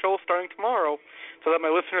Cardinale Show starting tomorrow, so that my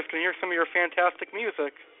listeners can hear some of your fantastic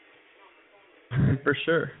music. For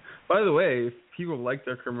sure. By the way, if people like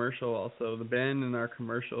their commercial also, the band in our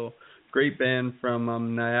commercial, great band from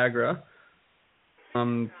Niagara.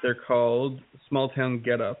 They're called Small Town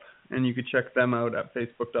Get Up, and you could check them out at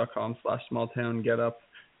facebook.com/smalltowngetup.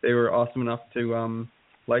 They were awesome enough to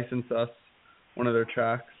license us one of their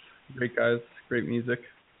tracks. Great guys, great music.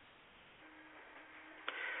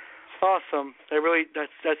 Awesome.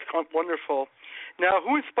 That's wonderful. Now,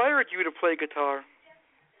 who inspired you to play guitar?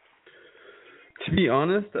 To be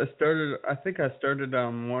honest, I think I started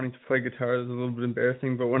wanting to play guitar. It was a little bit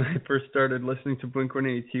embarrassing, but when I first started listening to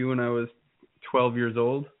Blink-182 when I was 12 years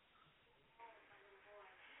old.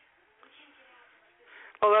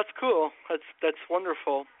 Oh, that's cool. That's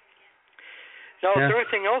wonderful. Now, is there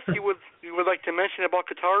anything else you would like to mention about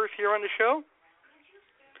guitars here on the show?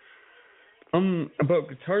 About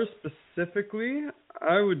guitars specifically,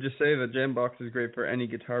 I would just say that JamBox is great for any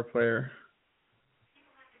guitar player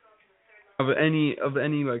of any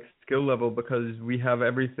like skill level, because we have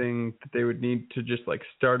everything that they would need to just like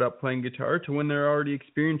start up playing guitar to when they're already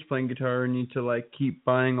experienced playing guitar and need to like keep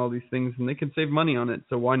buying all these things, and they can save money on it.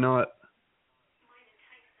 So why not?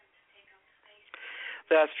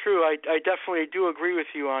 That's true. I definitely do agree with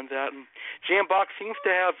you on that. And JamBox seems to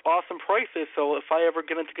have awesome prices, so if I ever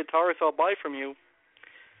get into guitars, I'll buy from you.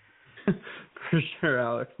 For sure,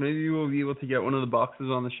 Alex. Maybe we'll be able to get one of the boxes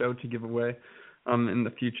on the show to give away in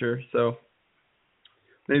the future. So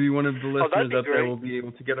maybe one of the listeners out there will be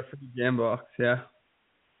able to get a free JamBox, yeah.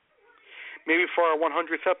 Maybe for our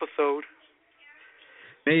 100th episode.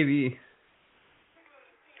 Maybe.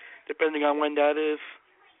 Depending on when that is.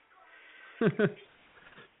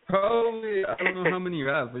 Probably, I don't know how many you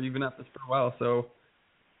have, but you've been at this for a while, so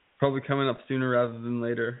probably coming up sooner rather than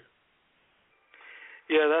later.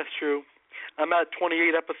 Yeah, that's true. I'm at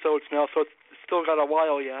 28 episodes now, so it's still got a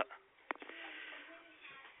while yet.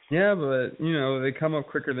 Yeah, but, they come up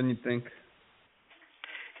quicker than you'd think.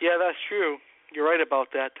 Yeah, that's true. You're right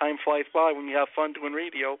about that. Time flies by when you have fun doing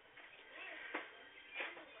radio.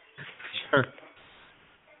 Sure.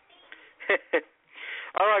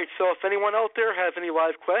 All right, so if anyone out there has any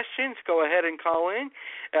live questions, go ahead and call in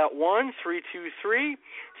at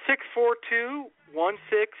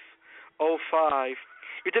 1-323-642-1605.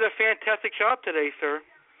 You did a fantastic job today, sir.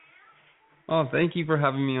 Oh, thank you for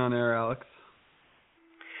having me on air, Alex.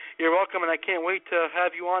 You're welcome, and I can't wait to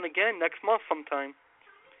have you on again next month sometime.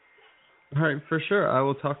 All right, for sure. I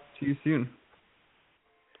will talk to you soon.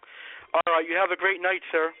 All right, you have a great night,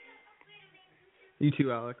 sir. You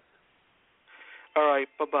too, Alex. All right,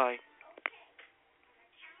 bye-bye.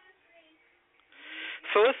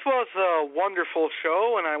 So this was a wonderful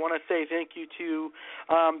show, and I want to say thank you to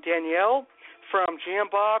Danielle from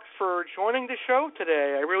JamBox for joining the show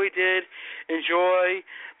today. I really did enjoy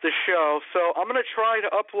the show. So I'm going to try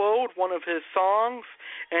to upload one of his songs,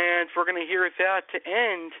 and we're going to hear that to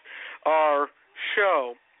end our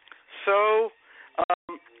show. So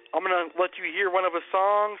I'm going to let you hear one of his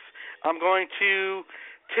songs. I'm going to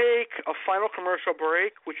take a final commercial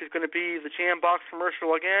break, which is going to be the JamBox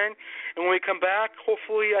commercial again. And when we come back,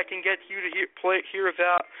 hopefully I can get you to hear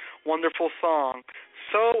that wonderful song.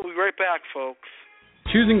 So we'll be right back, folks.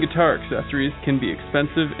 Choosing guitar accessories can be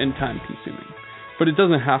expensive and time-consuming, but it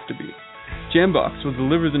doesn't have to be. JamBox will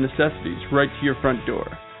deliver the necessities right to your front door.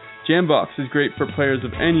 JamBox is great for players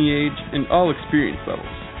of any age and all experience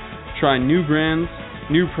levels. Try new brands,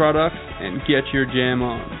 new products, and get your jam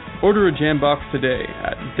on. Order a JamBox today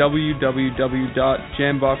at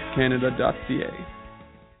www.jamboxcanada.ca.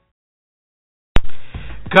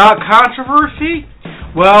 Got controversy?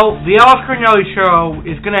 Well, the Alex Cardinale Show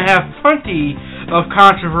is going to have plenty of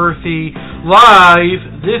controversy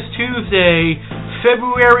live this Tuesday,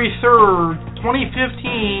 February 3rd,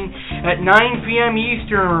 2015 at 9 p.m.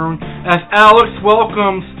 Eastern as Alex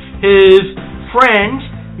welcomes his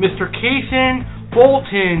friend, Mr. Kaysen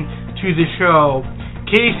Bolton, to the show.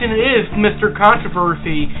 Kaysen is Mr.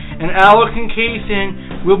 Controversy, and Alex and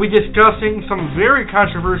Kaysen will be discussing some very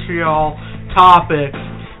controversial topics.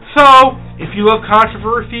 So, if you love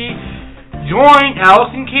controversy, join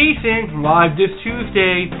Alex and Kaysen live this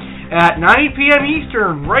Tuesday at 9 p.m.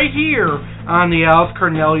 Eastern, right here on the Alex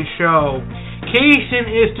Cardinale Show.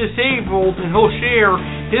 Kaysen is disabled, and he'll share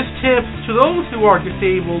his tips to those who are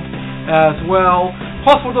disabled as well.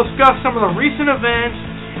 Plus, we'll discuss some of the recent events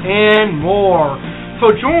and more. So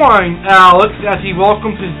join Alex as he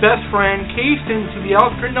welcomes his best friend, Kaysen, to the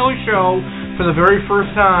Alex Cardinale Show for the very first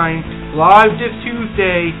time, live this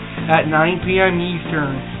Tuesday at 9 p.m.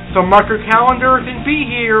 Eastern. So mark your calendars and be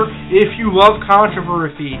here if you love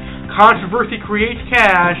controversy. Controversy creates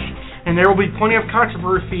cash, and there will be plenty of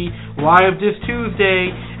controversy live this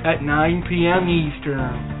Tuesday at 9 p.m.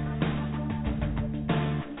 Eastern.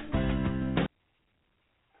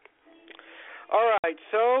 Alright,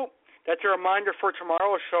 so that's a reminder for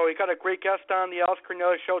tomorrow's show. We got a great guest on the Alex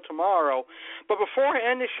Cardinale show tomorrow. But before I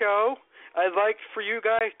end the show, I'd like for you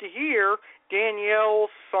guys to hear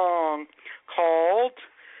Danielle's song called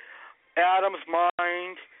Adam's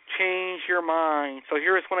Mind, Change Your Mind. So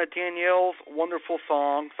here is one of Danielle's wonderful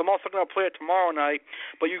songs. I'm also going to play it tomorrow night,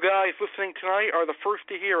 but you guys listening tonight are the first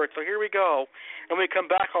to hear it. So here we go. And when we come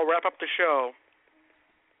back, I'll wrap up the show.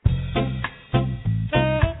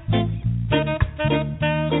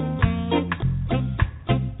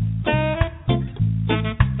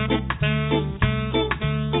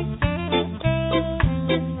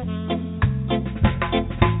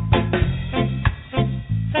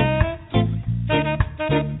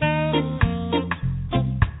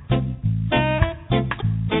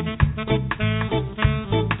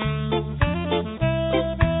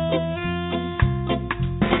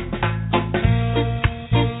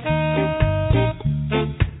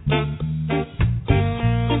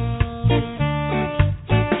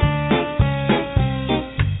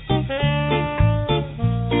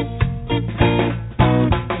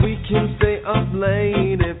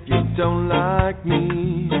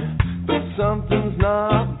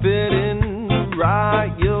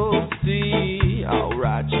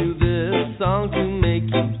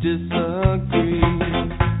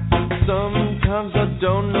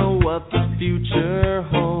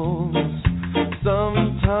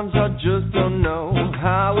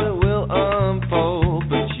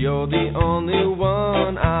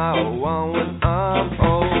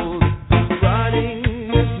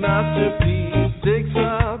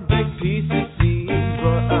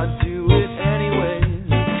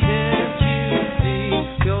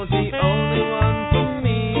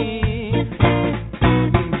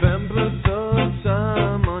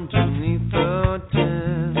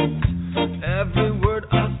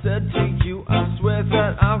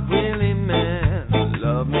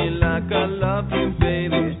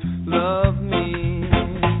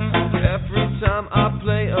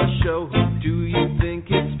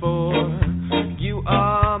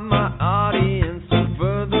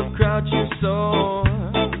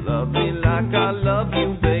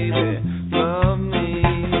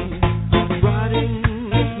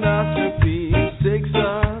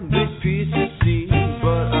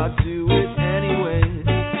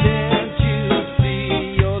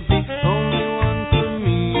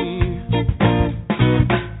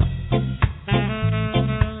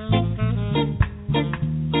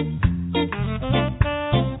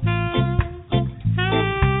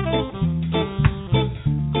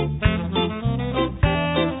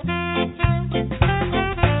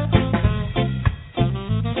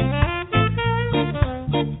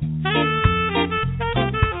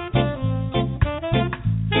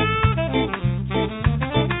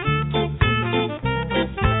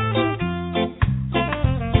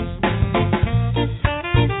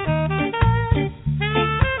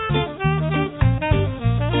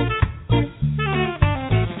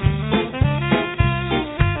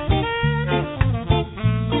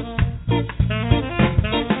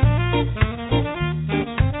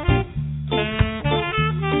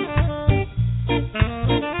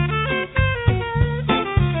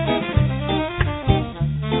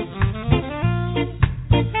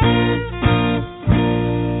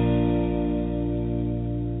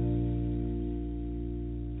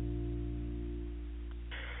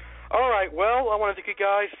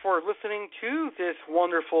 For listening to this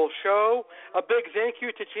wonderful show. A big thank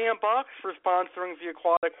you to JamBox for sponsoring the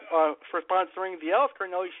Alex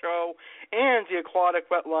Cardinale show and the Aquatic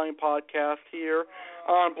Wetline podcast here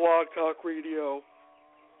on Blog Talk Radio.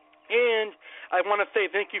 And I want to say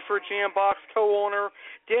thank you for JamBox co-owner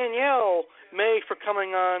Danielle May for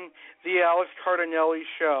coming on the Alex Cardinale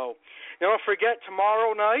show. Now don't forget,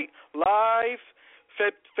 tomorrow night, live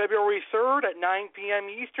February 3rd at 9 p.m.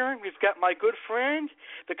 Eastern, we've got my good friend,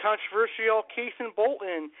 the controversial Cason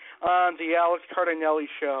Bolton, on the Alex Cardinale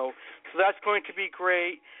show. So that's going to be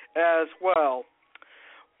great as well.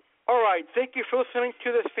 All right, thank you for listening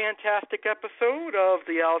to this fantastic episode of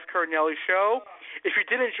the Alex Cardinale show. If you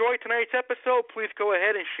did enjoy tonight's episode, please go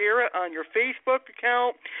ahead and share it on your Facebook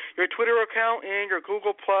account, your Twitter account, and your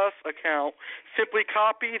Google Plus account. Simply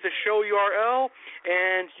copy the show URL,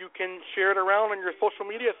 and you can share it around on your social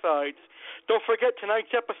media sites. Don't forget,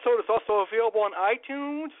 tonight's episode is also available on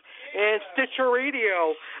iTunes and Stitcher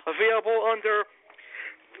Radio, available under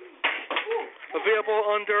available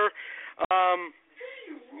under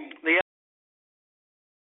the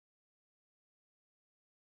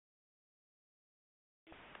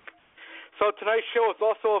So tonight's show is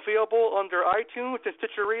also available under iTunes and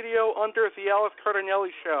Stitcher Radio under The Alex Cardinale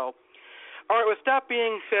Show. All right, with that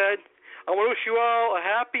being said, I want to wish you all a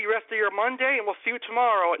happy rest of your Monday, and we'll see you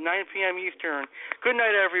tomorrow at 9 p.m. Eastern. Good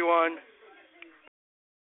night, everyone.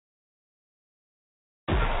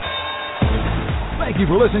 Thank you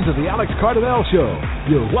for listening to The Alex Cardinale Show,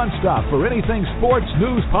 your one-stop for anything sports,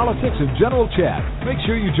 news, politics, and general chat. Make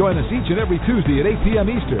sure you join us each and every Tuesday at 8 p.m.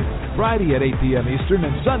 Eastern, Friday at 8 p.m. Eastern,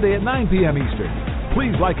 and Sunday at 9 p.m. Eastern.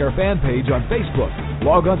 Please like our fan page on Facebook.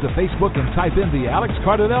 Log on to Facebook and type in The Alex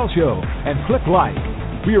Cardinale Show and click like.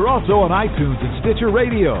 We are also on iTunes and Stitcher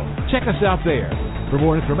Radio. Check us out there. For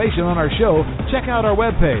more information on our show, check out our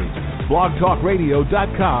webpage,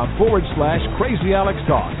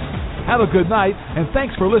 blogtalkradio.com/CrazyAlexTalks. Have a good night, and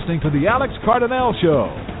thanks for listening to The Alex Cardinale Show.